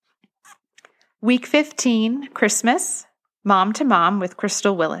Week 15, Christmas, Mom to Mom with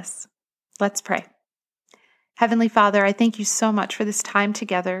Crystal Willis. Let's pray. Heavenly Father, I thank you so much for this time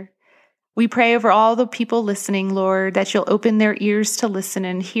together. We pray over all the people listening, Lord, that you'll open their ears to listen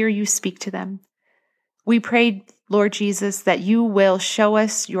and hear you speak to them. We pray, Lord Jesus, that you will show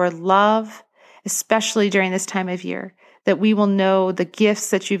us your love, especially during this time of year, that we will know the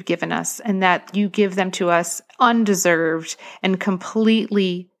gifts that you've given us and that you give them to us undeserved and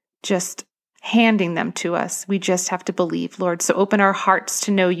completely just handing them to us. We just have to believe, Lord. So open our hearts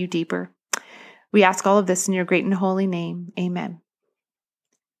to know you deeper. We ask all of this in your great and holy name. Amen.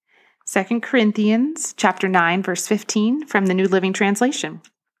 2 Corinthians chapter 9, verse 15 from the New Living Translation.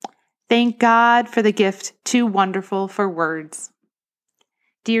 Thank God for the gift too wonderful for words.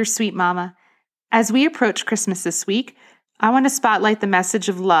 Dear sweet mama, as we approach Christmas this week, I want to spotlight the message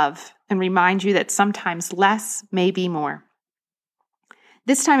of love and remind you that sometimes less may be more.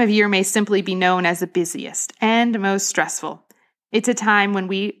 This time of year may simply be known as the busiest and most stressful. It's a time when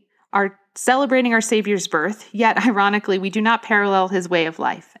we are celebrating our Savior's birth, yet ironically, we do not parallel his way of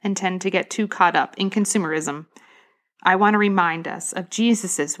life and tend to get too caught up in consumerism. I want to remind us of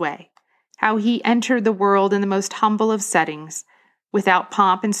Jesus' way, how he entered the world in the most humble of settings, without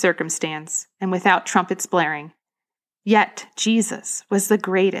pomp and circumstance, and without trumpets blaring. Yet Jesus was the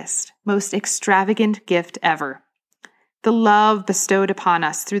greatest, most extravagant gift ever. The love bestowed upon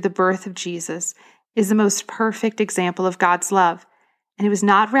us through the birth of Jesus is the most perfect example of God's love, and it was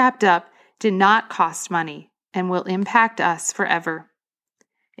not wrapped up, did not cost money, and will impact us forever.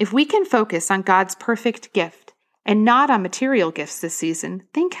 If we can focus on God's perfect gift and not on material gifts this season,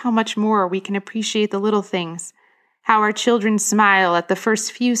 think how much more we can appreciate the little things, how our children smile at the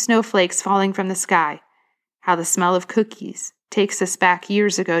first few snowflakes falling from the sky, how the smell of cookies takes us back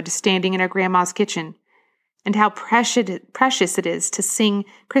years ago to standing in our grandma's kitchen, and how precious it is to sing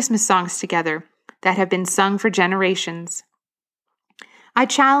Christmas songs together that have been sung for generations. I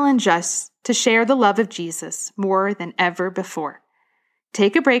challenge us to share the love of Jesus more than ever before.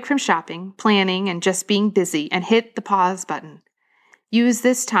 Take a break from shopping, planning, and just being busy and hit the pause button. Use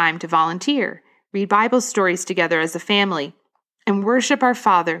this time to volunteer, read Bible stories together as a family, and worship our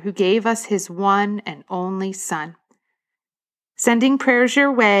Father who gave us his one and only Son. Sending prayers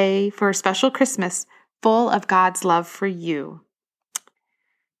your way for a special Christmas full of God's love for you.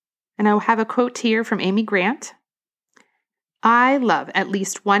 And I'll have a quote here from Amy Grant. I love at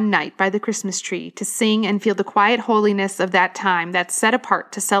least one night by the Christmas tree to sing and feel the quiet holiness of that time that's set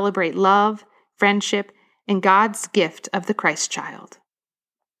apart to celebrate love, friendship, and God's gift of the Christ child.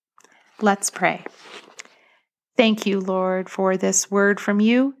 Let's pray. Thank you, Lord, for this word from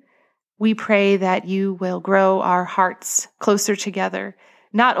you. We pray that you will grow our hearts closer together,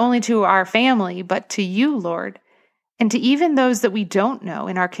 not only to our family, but to you, Lord, and to even those that we don't know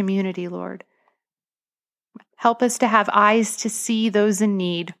in our community, Lord. Help us to have eyes to see those in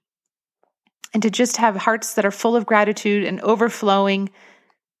need and to just have hearts that are full of gratitude and overflowing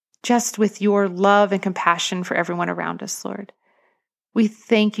just with your love and compassion for everyone around us, Lord. We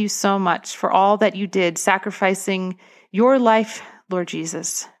thank you so much for all that you did, sacrificing your life, Lord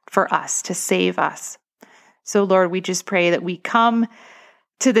Jesus, for us, to save us. So, Lord, we just pray that we come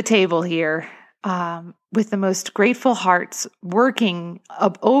to the table here with the most grateful hearts, working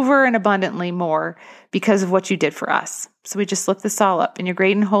over and abundantly more because of what you did for us. So we just lift this all up in your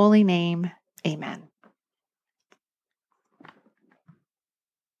great and holy name. Amen.